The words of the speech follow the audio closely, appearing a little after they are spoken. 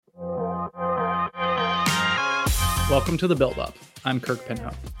Welcome to The Build Up. I'm Kirk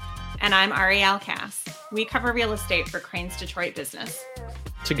Pinhook. And I'm Arielle Cass. We cover real estate for Crain's Detroit business.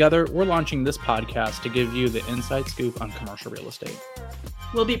 Together, we're launching this podcast to give you the inside scoop on commercial real estate.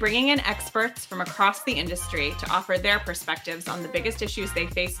 We'll be bringing in experts from across the industry to offer their perspectives on the biggest issues they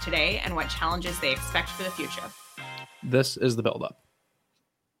face today and what challenges they expect for the future. This is The Build Up.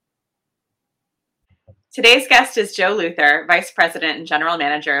 Today's guest is Joe Luther, Vice President and General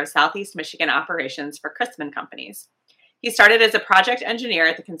Manager of Southeast Michigan Operations for Chrisman Companies. He started as a project engineer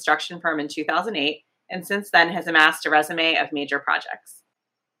at the construction firm in 2008, and since then has amassed a resume of major projects.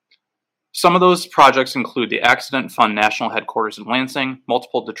 Some of those projects include the Accident Fund National Headquarters in Lansing,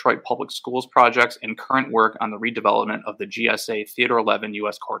 multiple Detroit Public Schools projects, and current work on the redevelopment of the GSA Theodore Levin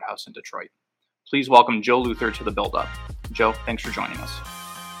U.S. Courthouse in Detroit. Please welcome Joe Luther to The Build Up. Joe, thanks for joining us.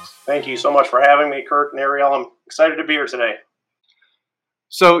 Thank you so much for having me, Kirk and Arielle. I'm excited to be here today.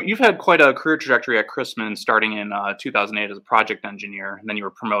 So you've had quite a career trajectory at Chrisman, starting in 2008 as a project engineer, and then you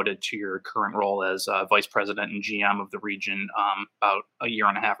were promoted to your current role as Vice President and GM of the region about a year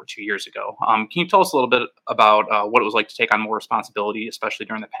and a half or 2 years ago. Can you tell us a little bit about what it was like to take on more responsibility, especially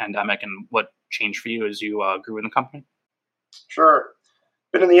during the pandemic, and what changed for you as you grew in the company? Sure.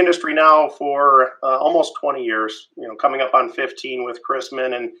 Been in the industry now for almost 20 years, coming up on 15 with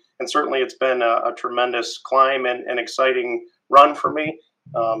Chrisman, and certainly it's been a tremendous climb and exciting run for me.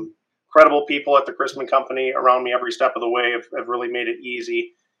 Incredible people at the Chrisman Company around me every step of the way have really made it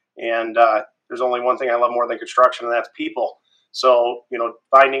easy. And there's only one thing I love more than construction, and that's people. So,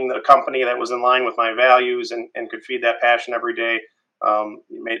 finding the company that was in line with my values and could feed that passion every day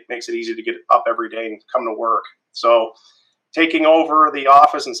makes it easy to get up every day and come to work. So taking over the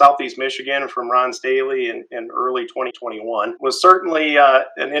office in Southeast Michigan from Ron Staley in early 2021 was certainly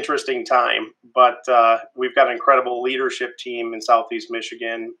an interesting time, but we've got an incredible leadership team in Southeast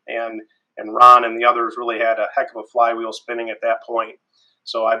Michigan, and Ron and the others really had a heck of a flywheel spinning at that point.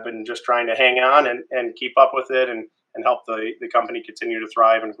 So I've been just trying to hang on and keep up with it and help the company continue to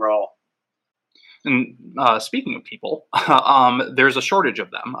thrive and grow. And speaking of people, there's a shortage of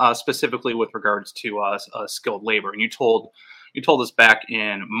them, specifically with regards to skilled labor. And you told us back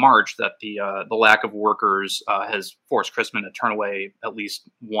in March that the lack of workers has forced Chrisman to turn away at least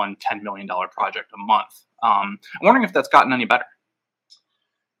one $10 million project a month. I'm wondering if that's gotten any better.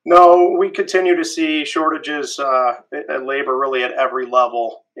 No, we continue to see shortages at labor really at every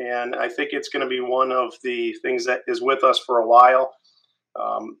level. And I think it's going to be one of the things that is with us for a while.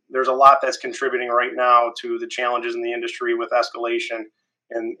 There's a lot that's contributing right now to the challenges in the industry with escalation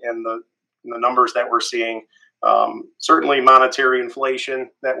and the numbers that we're seeing. Certainly monetary inflation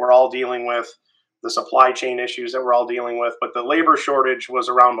that we're all dealing with, the supply chain issues that we're all dealing with, but the labor shortage was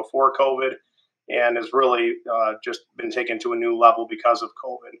around before COVID and has really just been taken to a new level because of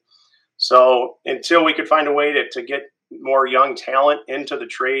COVID. So until we could find a way to get more young talent into the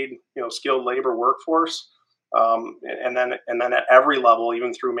trade, skilled labor workforce, and then at every level,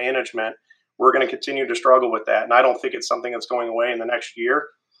 even through management, we're going to continue to struggle with that. And I don't think it's something that's going away in the next year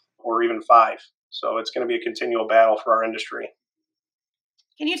or even 5. So it's going to be a continual battle for our industry.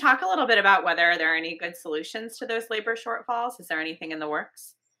 Can you talk a little bit about whether there are any good solutions to those labor shortfalls? Is there anything in the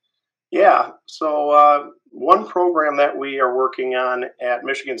works? Yeah. So one program that we are working on at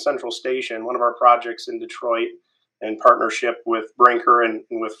Michigan Central Station, one of our projects in Detroit in partnership with Brinker and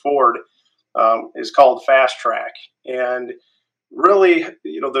with Ford, is called Fast Track. And really,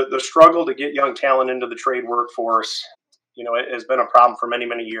 the struggle to get young talent into the trade workforce, it has been a problem for many,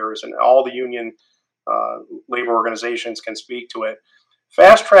 many years, and all the union labor organizations can speak to it.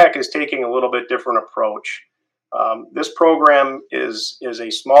 Fast Track is taking a little bit different approach. This program is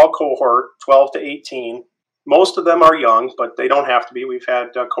a small cohort, 12 to 18. Most of them are young, but they don't have to be. We've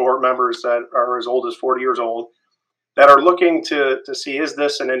had cohort members that are as old as 40 years old that are looking to see, is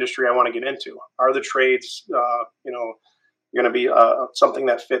this an industry I want to get into? Are the trades, going to be something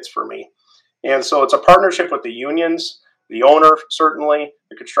that fits for me? And so it's a partnership with the unions, the owner, certainly,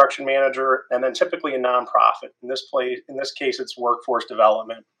 the construction manager, and then typically a nonprofit. In this case, it's workforce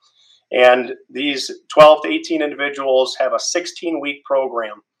development. And these 12 to 18 individuals have a 16-week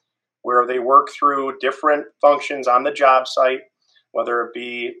program where they work through different functions on the job site, whether it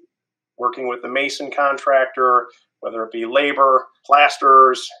be working with the mason contractor, whether it be labor,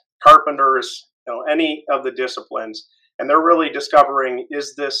 plasterers, carpenters, any of the disciplines. And they're really discovering,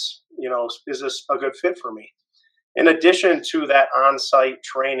 is this a good fit for me? In addition to that on-site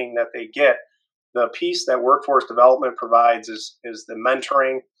training that they get, the piece that workforce development provides is the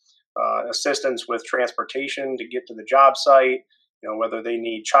mentoring, assistance with transportation to get to the job site, whether they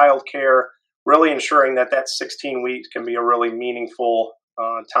need childcare, really ensuring that 16 weeks can be a really meaningful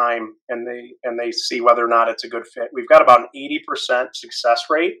time, and they see whether or not it's a good fit. We've got about an 80% success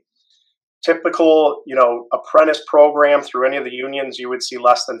rate. Typical, apprentice program through any of the unions, you would see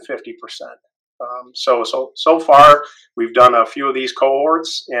less than 50%. So far, we've done a few of these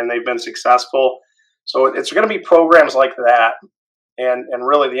cohorts, and they've been successful. So it's going to be programs like that, and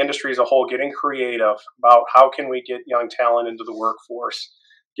really the industry as a whole getting creative about how can we get young talent into the workforce,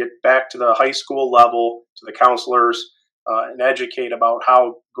 get back to the high school level, to the counselors, and educate about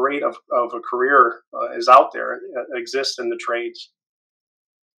how great of a career is out there, exists in the trades.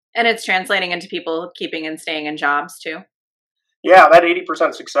 And it's translating into people keeping and staying in jobs too. Yeah, that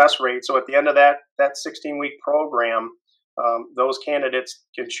 80% success rate. So at the end of that 16-week program, those candidates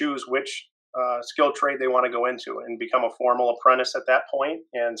can choose which skilled trade they want to go into and become a formal apprentice at that point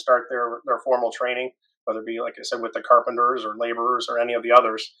and start their formal training, whether it be, like I said, with the carpenters or laborers or any of the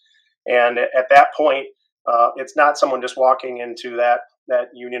others. And at that point, it's not someone just walking into that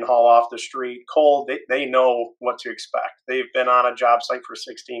union hall off the street cold. They know what to expect. They've been on a job site for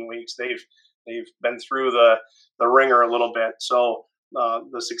 16 weeks. They've been through the ringer a little bit. So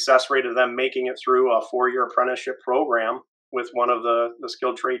the success rate of them making it through a 4-year apprenticeship program with one of the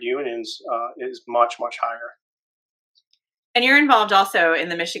skilled trade unions is much, much higher. And you're involved also in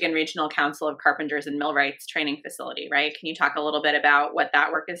the Michigan Regional Council of Carpenters and Millwrights training facility, right? Can you talk a little bit about what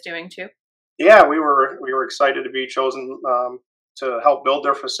that work is doing too? Yeah, we were excited to be chosen to help build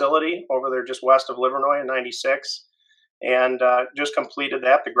their facility over there just west of Livernois in 96. And just completed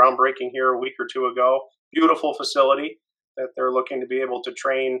that, the groundbreaking here a week or two ago. Beautiful facility that they're looking to be able to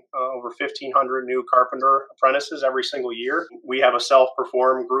train over 1,500 new carpenter apprentices every single year. We have a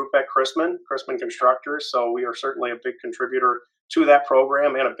self-perform group at Chrisman Constructors, so we are certainly a big contributor to that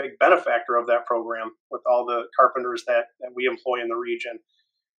program and a big benefactor of that program with all the carpenters that we employ in the region.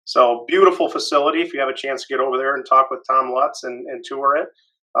 So beautiful facility. If you have a chance to get over there and talk with Tom Lutz and tour it,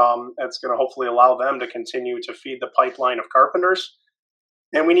 that's going to hopefully allow them to continue to feed the pipeline of carpenters.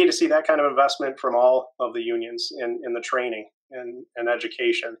 And we need to see that kind of investment from all of the unions in the training and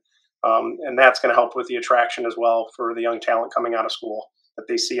education. And that's going to help with the attraction as well for the young talent coming out of school, that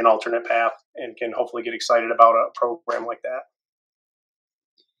they see an alternate path and can hopefully get excited about a program like that.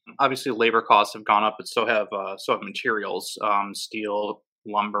 Obviously, labor costs have gone up, but so have materials, steel,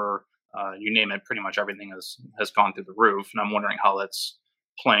 lumber, you name it. Pretty much everything has gone through the roof. And I'm wondering how that's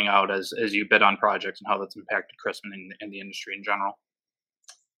playing out as you bid on projects and how that's impacted Chrisman and the industry in general.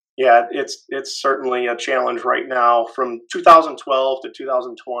 Yeah, it's certainly a challenge right now. From 2012 to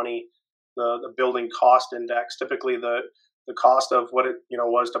 2020, the building cost index, typically the cost of what it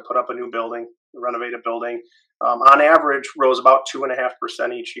was to put up a new building, renovate a building, on average rose about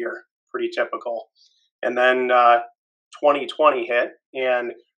 2.5% each year, pretty typical. And then 2020 hit,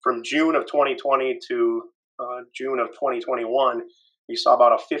 and from June of 2020 to June of 2021, we saw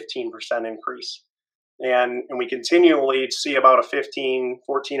about a 15% increase. And we continually see about a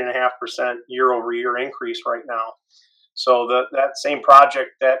 14.5% year over year increase right now. So that same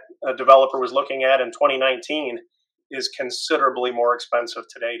project that a developer was looking at in 2019 is considerably more expensive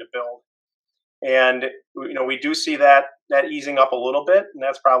today to build. And we do see that easing up a little bit, and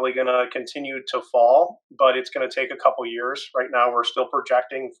that's probably going to continue to fall, but it's going to take a couple years. Right now, we're still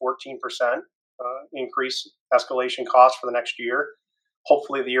projecting 14% increase escalation costs for the next year.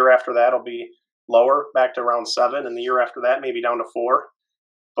 Hopefully, the year after that will be lower, back to around 7, and the year after that maybe down to 4.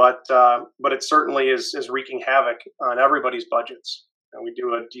 But it certainly is wreaking havoc on everybody's budgets. And we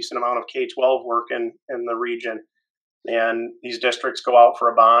do a decent amount of K-12 work in the region, and these districts go out for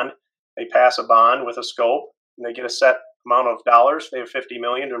a bond. They pass a bond with a scope, and they get a set amount of dollars. They have $50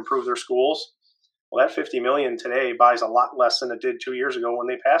 million to improve their schools. Well, that $50 million today buys a lot less than it did 2 years ago when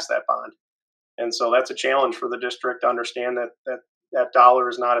they passed that bond. And so that's a challenge for the district to understand that dollar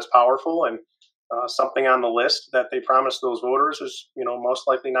is not as powerful, and something on the list that they promised those voters is, most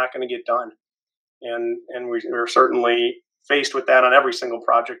likely not going to get done. And we're certainly faced with that on every single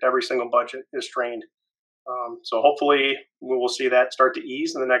project. Every single budget is strained. So hopefully we will see that start to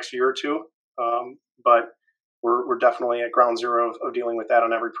ease in the next year or two. But we're definitely at ground zero of dealing with that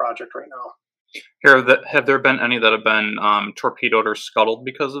on every project right now. Have there been any that have been torpedoed or scuttled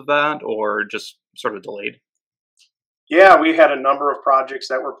because of that, or just sort of delayed? Yeah, we had a number of projects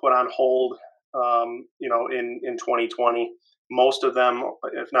that were put on hold, in 2020. Most of them,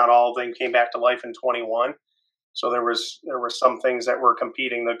 if not all of them, came back to life in 21. So there were some things that were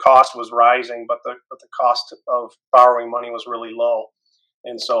competing. The cost was rising, but the cost of borrowing money was really low.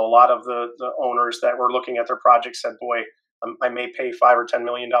 And so a lot of the owners that were looking at their projects said, boy, I may pay $5 or $10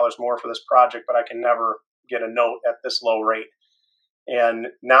 million more for this project, but I can never get a note at this low rate. And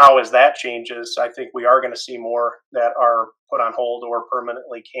now, as that changes, I think we are going to see more that are put on hold or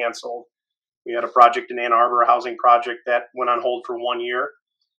permanently canceled. We had a project in Ann Arbor, a housing project that went on hold for 1 year.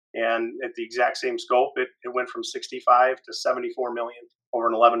 And at the exact same scope, it went from 65 to 74 million over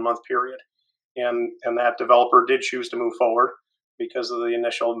an 11-month period. And that developer did choose to move forward because of the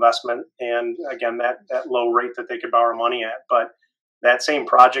initial investment. And again, that low rate that they could borrow money at. But that same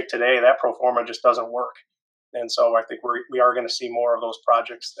project today, that pro forma just doesn't work. And so I think we are going to see more of those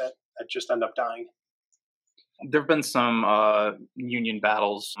projects that just end up dying. There have been some union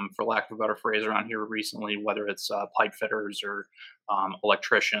battles, for lack of a better phrase, around here recently, whether it's pipe fitters or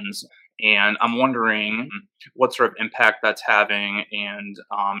electricians. And I'm wondering what sort of impact that's having and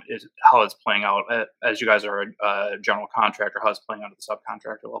how it's playing out as you guys are a general contractor, how it's playing out at the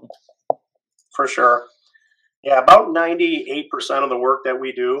subcontractor level. For sure. Yeah, about 98% of the work that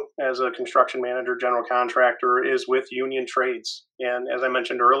we do as a construction manager, general contractor is with union trades. And as I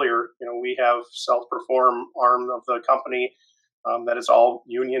mentioned earlier, we have self-perform arm of the company that is all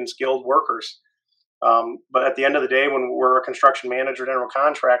union skilled workers. But at the end of the day, when we're a construction manager, general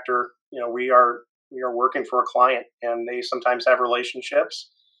contractor, we are working for a client, and they sometimes have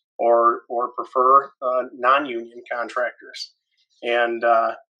relationships or prefer non-union contractors. And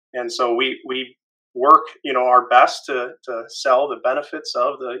so we work, our best to sell the benefits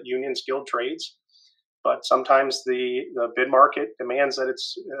of the union skilled trades, but sometimes the bid market demands that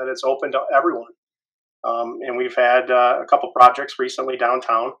it's open to everyone. And we've had a couple projects recently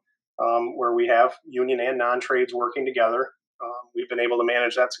downtown where we have union and non-trades working together. We've been able to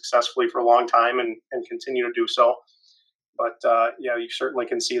manage that successfully for a long time and continue to do so. But you certainly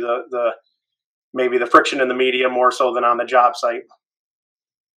can see the maybe the friction in the media more so than on the job site.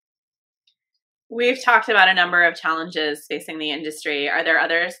 We've talked about a number of challenges facing the industry. Are there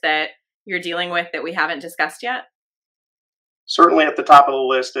others that you're dealing with that we haven't discussed yet? Certainly at the top of the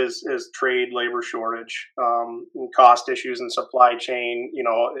list is trade labor shortage, cost issues and supply chain,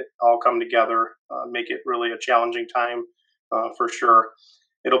 it all come together, make it really a challenging time for sure.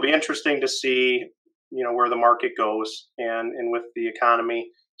 It'll be interesting to see, where the market goes and with the economy,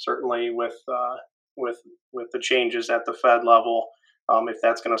 certainly with the changes at the Fed level, if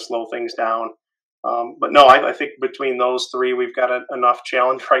that's going to slow things down. But no, I think between those three, we've got enough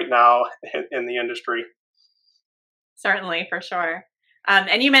challenge right now in the industry. Certainly, for sure.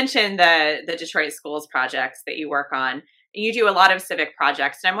 And you mentioned the Detroit Schools projects that you work on. You do a lot of civic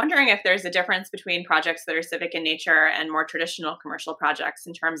projects. And I'm wondering if there's a difference between projects that are civic in nature and more traditional commercial projects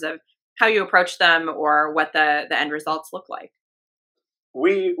in terms of how you approach them or what the end results look like.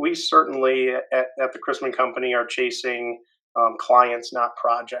 We certainly at the Chrisman Company are chasing clients, not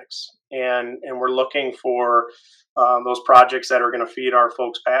projects. And we're looking for those projects that are going to feed our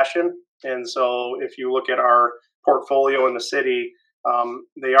folks' passion. And so if you look at our portfolio in the city,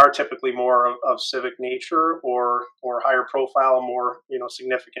 they are typically more of civic nature or higher profile, more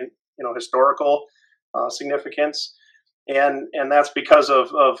significant historical significance, and that's because of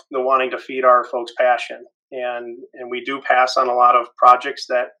the wanting to feed our folks' passion. And we do pass on a lot of projects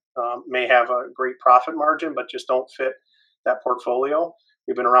that may have a great profit margin but just don't fit that portfolio.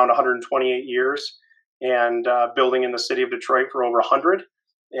 We've been around 128 years and building in the city of Detroit for over 100.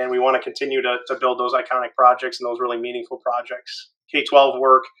 And we want to continue to build those iconic projects and those really meaningful projects. K-12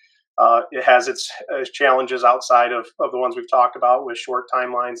 work, it has its challenges outside of the ones we've talked about with short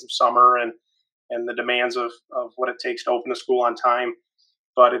timelines of summer and the demands of what it takes to open a school on time.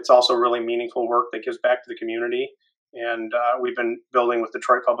 But it's also really meaningful work that gives back to the community. And we've been building with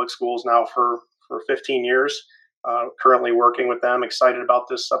Detroit Public Schools now for 15 years, currently working with them, excited about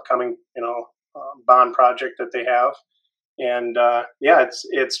this upcoming bond project that they have. And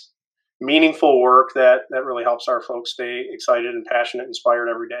it's meaningful work that really helps our folks stay excited and passionate, inspired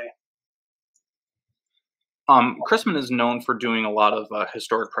every day. Chrisman is known for doing a lot of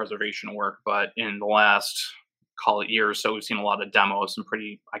historic preservation work, but in the last, call it year or so, we've seen a lot of demos, some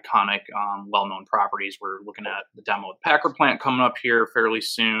pretty iconic, well-known properties. We're looking at the demo of the Packer plant coming up here fairly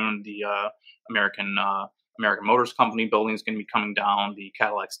soon. The American Motors Company building is going to be coming down, the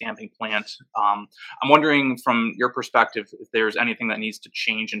Cadillac stamping plant. I'm wondering from your perspective if there's anything that needs to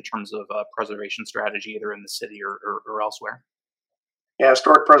change in terms of preservation strategy, either in the city or elsewhere. Yeah,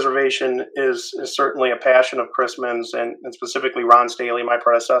 historic preservation is certainly a passion of Chrisman's, and specifically Ron Staley, my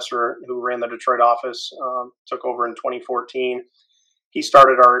predecessor, who ran the Detroit office, took over in 2014. He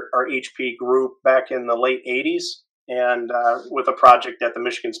started our HP group back in the late 80s and with a project at the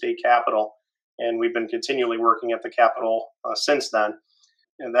Michigan State Capitol. And we've been continually working at the Capitol since then.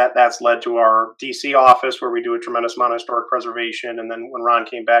 And that's led to our DC office, where we do a tremendous amount of historic preservation. And then when Ron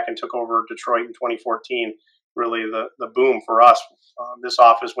came back and took over Detroit in 2014, really the boom for us. This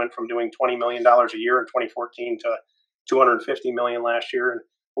office went from doing $20 million a year in 2014 to $250 million last year, and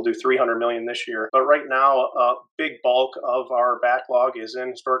we'll do $300 million this year. But right now, a big bulk of our backlog is in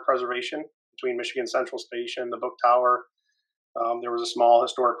historic preservation between Michigan Central Station, the Book Tower. There was a small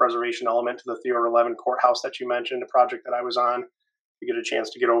historic preservation element to the Theodore 11 courthouse that you mentioned, a project that I was on. You get a chance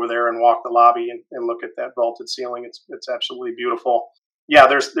to get over there and walk the lobby and look at that vaulted ceiling. It's absolutely beautiful. Yeah,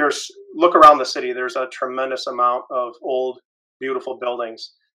 there's look around the city. There's a tremendous amount of old, beautiful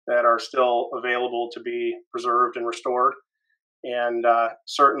buildings that are still available to be preserved and restored, and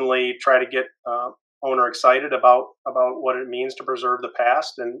certainly try to get owner excited about what it means to preserve the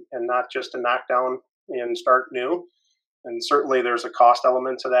past and not just to knock down and start new. And certainly there's a cost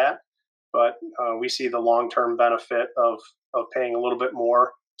element to that, but we see the long-term benefit of paying a little bit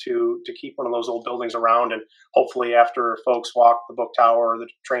more to keep one of those old buildings around. And hopefully after folks walk the Book Tower or the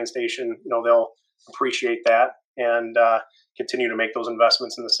train station, they'll appreciate that and continue to make those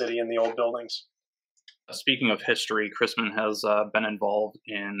investments in the city and the old buildings. Speaking of history, Chrisman has been involved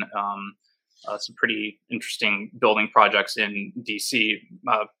in some pretty interesting building projects in DC,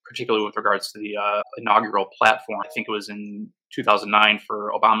 particularly with regards to the inaugural platform. I think it was in 2009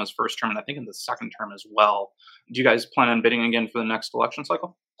 for Obama's first term, and I think in the second term as well. Do you guys plan on bidding again for the next election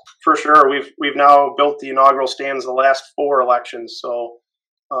cycle? For sure. We've now built the inaugural stands the last 4 elections. So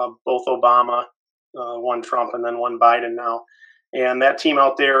both Obama, one Trump, and then one Biden now. And that team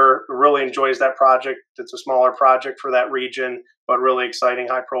out there really enjoys that project. It's a smaller project for that region, but really exciting,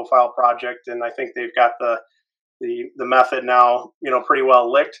 high-profile project. And I think they've got the method now, pretty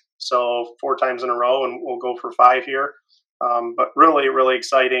well licked. So 4 times in a row, and we'll go for 5 here. But really, really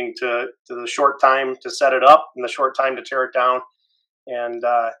exciting to the short time to set it up and the short time to tear it down. And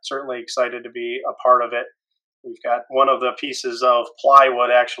certainly excited to be a part of it. We've got one of the pieces of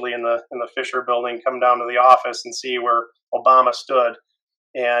plywood actually in the Fisher building come down to the office and see where Obama stood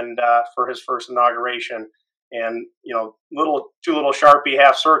and for his first inauguration. And, 2 little Sharpie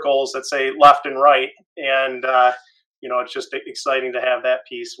half circles that say left and right. And, it's just exciting to have that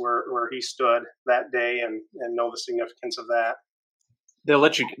piece where he stood that day and know the significance of that. They'll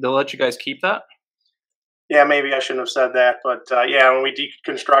let you guys keep that? Yeah, maybe I shouldn't have said that, but when we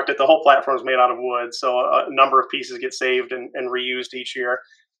deconstruct it, the whole platform is made out of wood, so a number of pieces get saved and reused each year,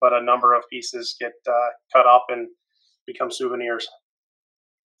 but a number of pieces get cut up and become souvenirs.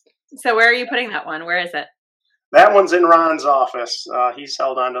 So where are you putting that one? Where is it? That one's in Ron's office. He's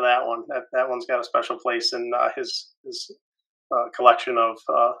held on to that one. That one's got a special place in his collection of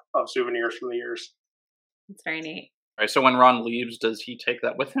souvenirs from the years. It's very neat. All right, so when Ron leaves, does he take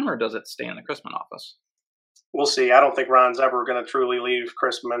that with him, or does it stay in the Chrisman office? We'll see. I don't think Ron's ever going to truly leave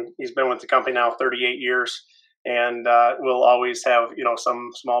Chrisman. He's been with the company now 38 years, and we'll always have some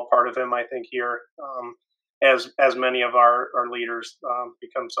small part of him, I think, here, as many of our leaders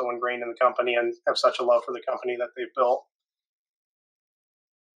become so ingrained in the company and have such a love for the company that they've built.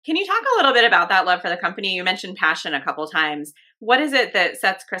 Can you talk a little bit about that love for the company? You mentioned passion a couple times. What is it that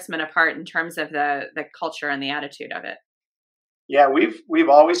sets Chrisman apart in terms of the culture and the attitude of it? Yeah, we've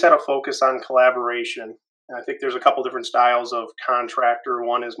always had a focus on collaboration. I think there's a couple different styles of contractor.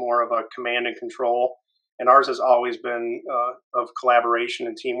 One is more of a command and control, and ours has always been of collaboration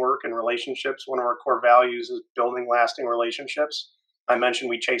and teamwork and relationships. One of our core values is building lasting relationships. I mentioned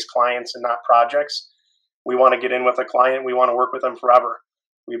we chase clients and not projects. We want to get in with a client. We want to work with them forever.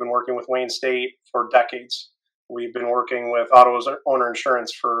 We've been working with Wayne State for decades. We've been working with auto owner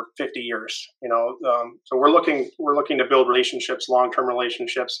insurance for 50 years. So we're looking to build relationships, long-term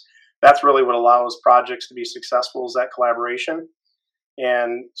relationships. That's really what allows projects to be successful, is that collaboration.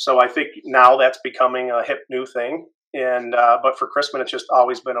 And so I think now that's becoming a hip new thing. And but for Chrisman, it's just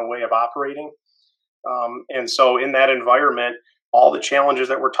always been a way of operating. And so in that environment, all the challenges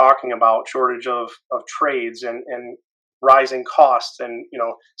that we're talking about, shortage of trades and rising costs, and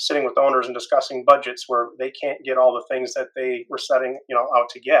sitting with owners and discussing budgets where they can't get all the things that they were setting out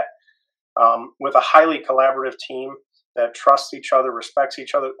to get, with a highly collaborative team that trusts each other, respects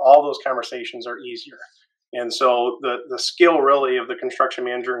each other, all those conversations are easier. And so the skill really of the construction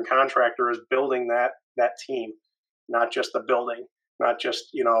manager and contractor is building that team, not just the building, not just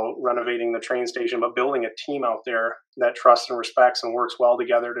renovating the train station, but building a team out there that trusts and respects and works well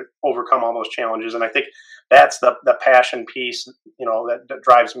together to overcome all those challenges. And I think that's the passion piece that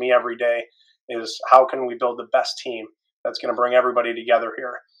drives me every day, is how can we build the best team that's going to bring everybody together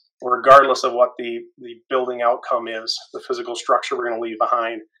here, regardless of what the building outcome is, the physical structure we're going to leave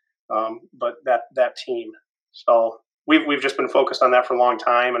behind, but that team. So we've just been focused on that for a long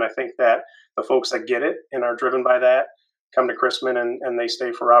time, and I think that the folks that get it and are driven by that come to Chrisman and they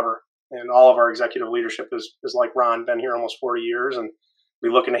stay forever. and all of our executive leadership is like Ron, been here almost 40 years, and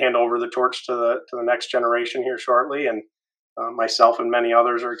we're looking to hand over the torch to the next generation here shortly. And myself and many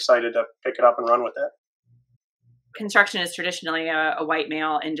others are excited to pick it up and run with it. Construction is traditionally a white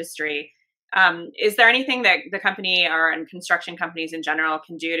male industry. Is there anything that the company and construction companies in general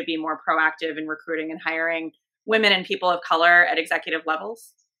can do to be more proactive in recruiting and hiring women and people of color at executive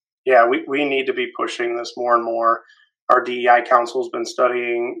levels? Yeah, we need to be pushing this more and more. Our DEI council has been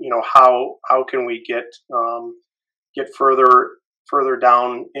studying, how can we get further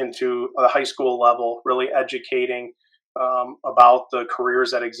down into the high school level, really educating about the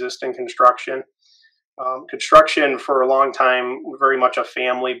careers that exist in construction. Construction for a long time, very much a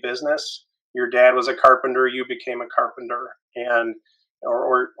family business. Your dad was a carpenter, you became a carpenter, and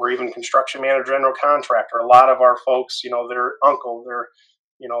or even construction manager, general contractor. A lot of our folks, their uncle,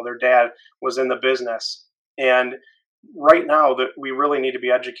 their dad was in the business. And right now that we really need to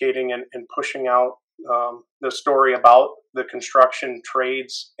be educating and pushing out the story about the construction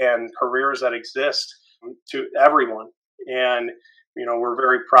trades and careers that exist to everyone. And we're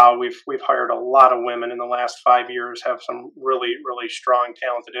very proud. We've hired a lot of women in the last 5 years. Have some really really strong,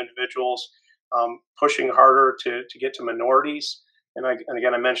 talented individuals. Pushing harder to get to minorities. And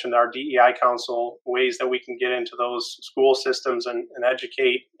again, I mentioned our DEI council, ways that we can get into those school systems and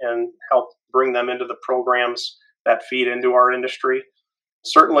educate and help bring them into the programs that feed into our industry.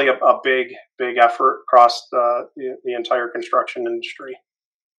 Certainly a big effort across the entire construction industry.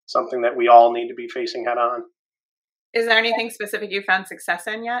 Something that we all need to be facing head on. Is there anything specific you found success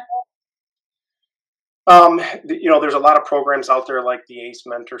in yet? There's a lot of programs out there like the ACE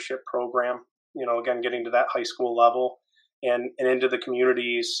mentorship program, again, getting to that high school level and into the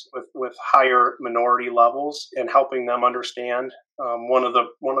communities with higher minority levels and helping them understand. One of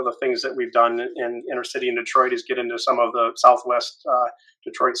the things that we've done in inner city in Detroit is get into some of the Southwest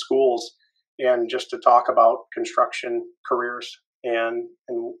Detroit schools and just to talk about construction careers and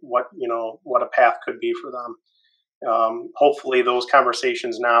what a path could be for them. Hopefully those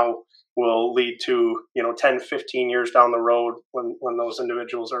conversations now will lead to 10, 15 years down the road when those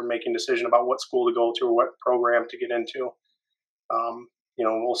individuals are making a decision about what school to go to or what program to get into.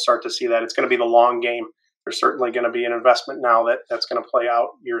 We'll start to see that. It's going to be the long game. There's certainly going to be an investment now that's going to play out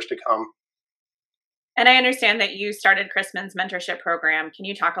years to come. And I understand that you started Chrisman's mentorship program. Can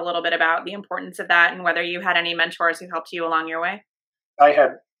you talk a little bit about the importance of that and whether you had any mentors who helped you along your way? I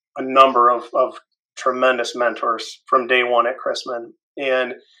had a number of tremendous mentors from day one at Chrisman.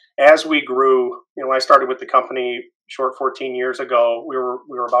 And as we grew, when I started with the company short 14 years ago, we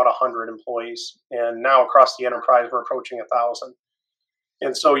were about 100 employees. And now across the enterprise, we're approaching 1,000.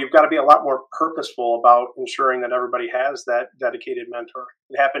 And so you've got to be a lot more purposeful about ensuring that everybody has that dedicated mentor.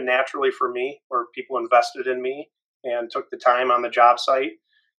 It happened naturally for me, where people invested in me and took the time on the job site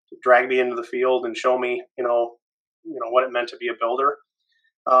to drag me into the field and show me, what it meant to be a builder.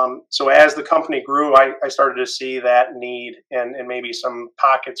 So as the company grew, I started to see that need and maybe some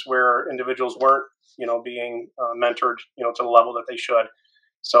pockets where individuals weren't, being mentored, to the level that they should.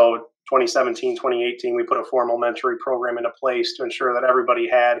 So 2017, 2018, we put a formal mentoring program into place to ensure that everybody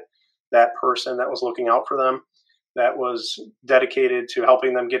had that person that was looking out for them, that was dedicated to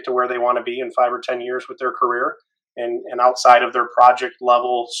helping them get to where they want to be in 5 or 10 years with their career, and outside of their project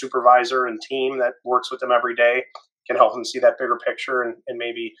level supervisor and team that works with them every day can help them see that bigger picture and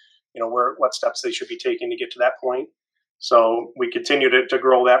maybe, what steps they should be taking to get to that point. So we continue to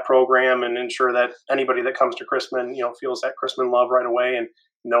grow that program and ensure that anybody that comes to Chrisman, feels that Chrisman love right away and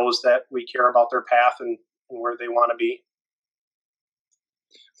knows that we care about their path and where they want to be.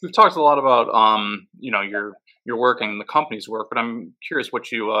 We've talked a lot about your work and the company's work, but I'm curious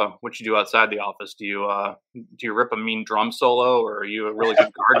what you do outside the office. Do you rip a mean drum solo, or are you a really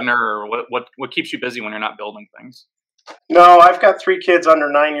good gardener, or what keeps you busy when you're not building things? No, I've got 3 kids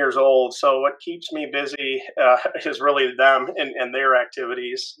under 9 years old, so what keeps me busy is really them and their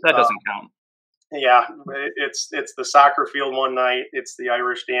activities. That doesn't count. Yeah, it's the soccer field one night, it's the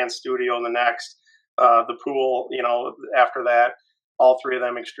Irish dance studio the next, the pool, after that. All 3 of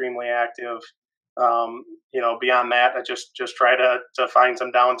them extremely active. Beyond that, I just try to find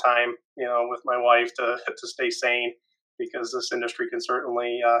some downtime, with my wife to stay sane, because this industry can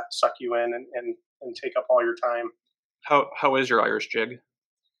certainly suck you in and take up all your time. How is your Irish jig?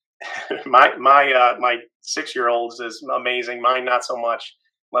 my 6-year-old's is amazing. Mine not so much.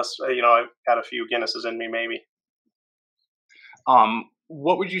 Unless I've got a few Guinnesses in me, maybe.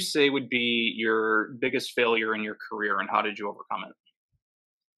 What would you say would be your biggest failure in your career, and how did you overcome it?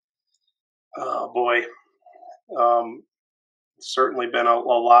 Oh boy, certainly been a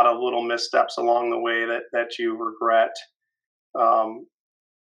lot of little missteps along the way that you regret.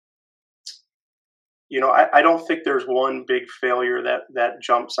 I don't think there's one big failure that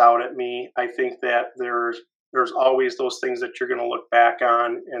jumps out at me. I think that there's always those things that you're going to look back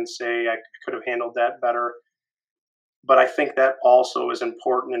on and say, I could have handled that better. But I think that also is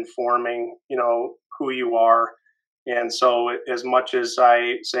important in forming, who you are. And so as much as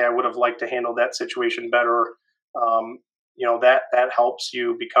I say I would have liked to handle that situation better, that helps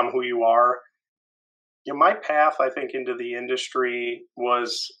you become who you are. My path, I think, into the industry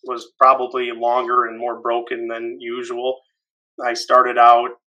was probably longer and more broken than usual. I started out,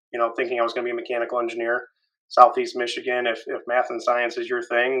 thinking I was going to be a mechanical engineer. Southeast Michigan, if math and science is your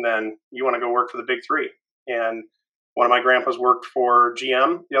thing, then you want to go work for the big three. And one of my grandpas worked for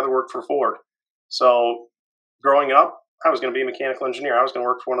GM, the other worked for Ford. So growing up, I was going to be a mechanical engineer. I was going to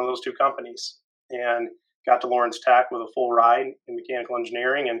work for one of those two companies, and got to Lawrence Tech with a full ride in mechanical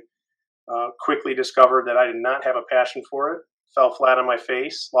engineering, and quickly discovered that I did not have a passion for it. Fell flat on my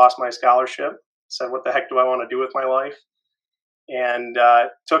face, lost my scholarship, said, what the heck do I want to do with my life? And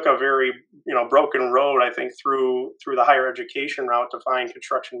took a very broken road, I think, through the higher education route to find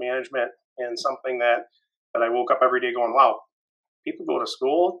construction management, and something that I woke up every day going, wow, people go to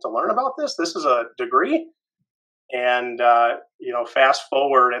school to learn about this? This is a degree? And, fast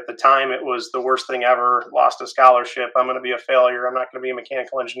forward, at the time, it was the worst thing ever. Lost a scholarship. I'm going to be a failure. I'm not going to be a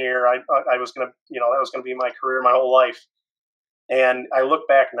mechanical engineer. I was going to, that was going to be my career, my whole life. And I look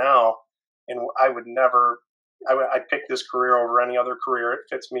back now, and I picked this career over any other career. It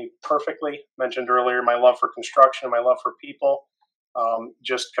fits me perfectly. Mentioned earlier, my love for construction, my love for people,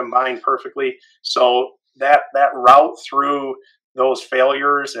 just combined perfectly. So that route through those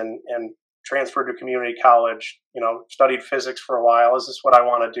failures and transferred to community college, studied physics for a while. Is this what I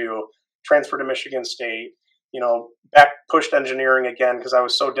want to do? Transferred to Michigan State, pushed engineering again because I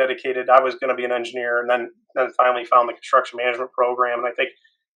was so dedicated. I was going to be an engineer, and then finally found the construction management program. And I think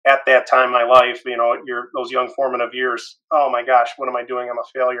at that time in my life, those young formative years, oh my gosh, what am I doing? I'm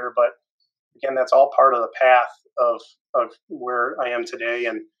a failure. But again, that's all part of the path of where I am today.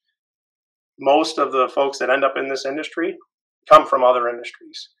 And most of the folks that end up in this industry come from other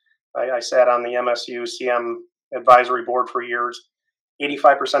industries. I sat on the MSU CM advisory board for years.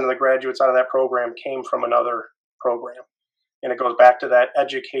 85% of the graduates out of that program came from another program. And it goes back to that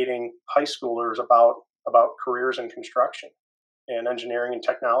educating high schoolers about careers in construction and engineering and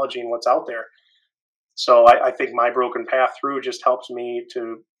technology and what's out there. So I think my broken path through just helps me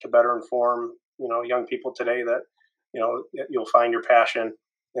to better inform, young people today that, you'll find your passion.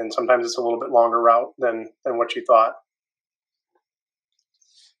 And sometimes it's a little bit longer route than what you thought.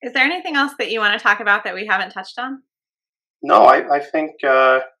 Is there anything else that you want to talk about that we haven't touched on? No, I think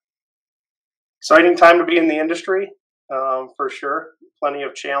exciting time to be in the industry, for sure. Plenty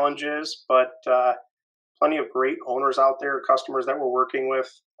of challenges, but plenty of great owners out there, customers that we're working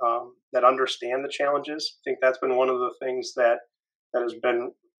with that understand the challenges. I think that's been one of the things that has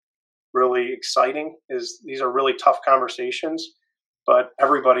been really exciting. Is these are really tough conversations, but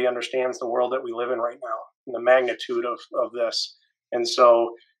everybody understands the world that we live in right now and the magnitude of this. And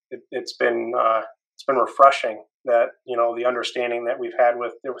so it's been refreshing that, the understanding that we've had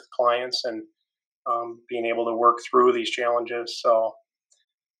with clients and being able to work through these challenges. So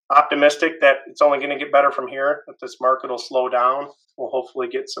optimistic that it's only going to get better from here, that this market will slow down. We'll hopefully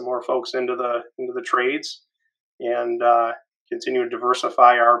get some more folks into the trades and continue to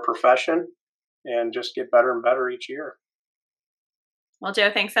diversify our profession and just get better and better each year. Well,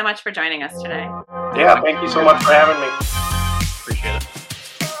 Joe, thanks so much for joining us today. Yeah, thank you so much for having me. Appreciate it.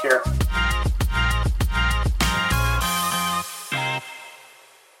 Take care.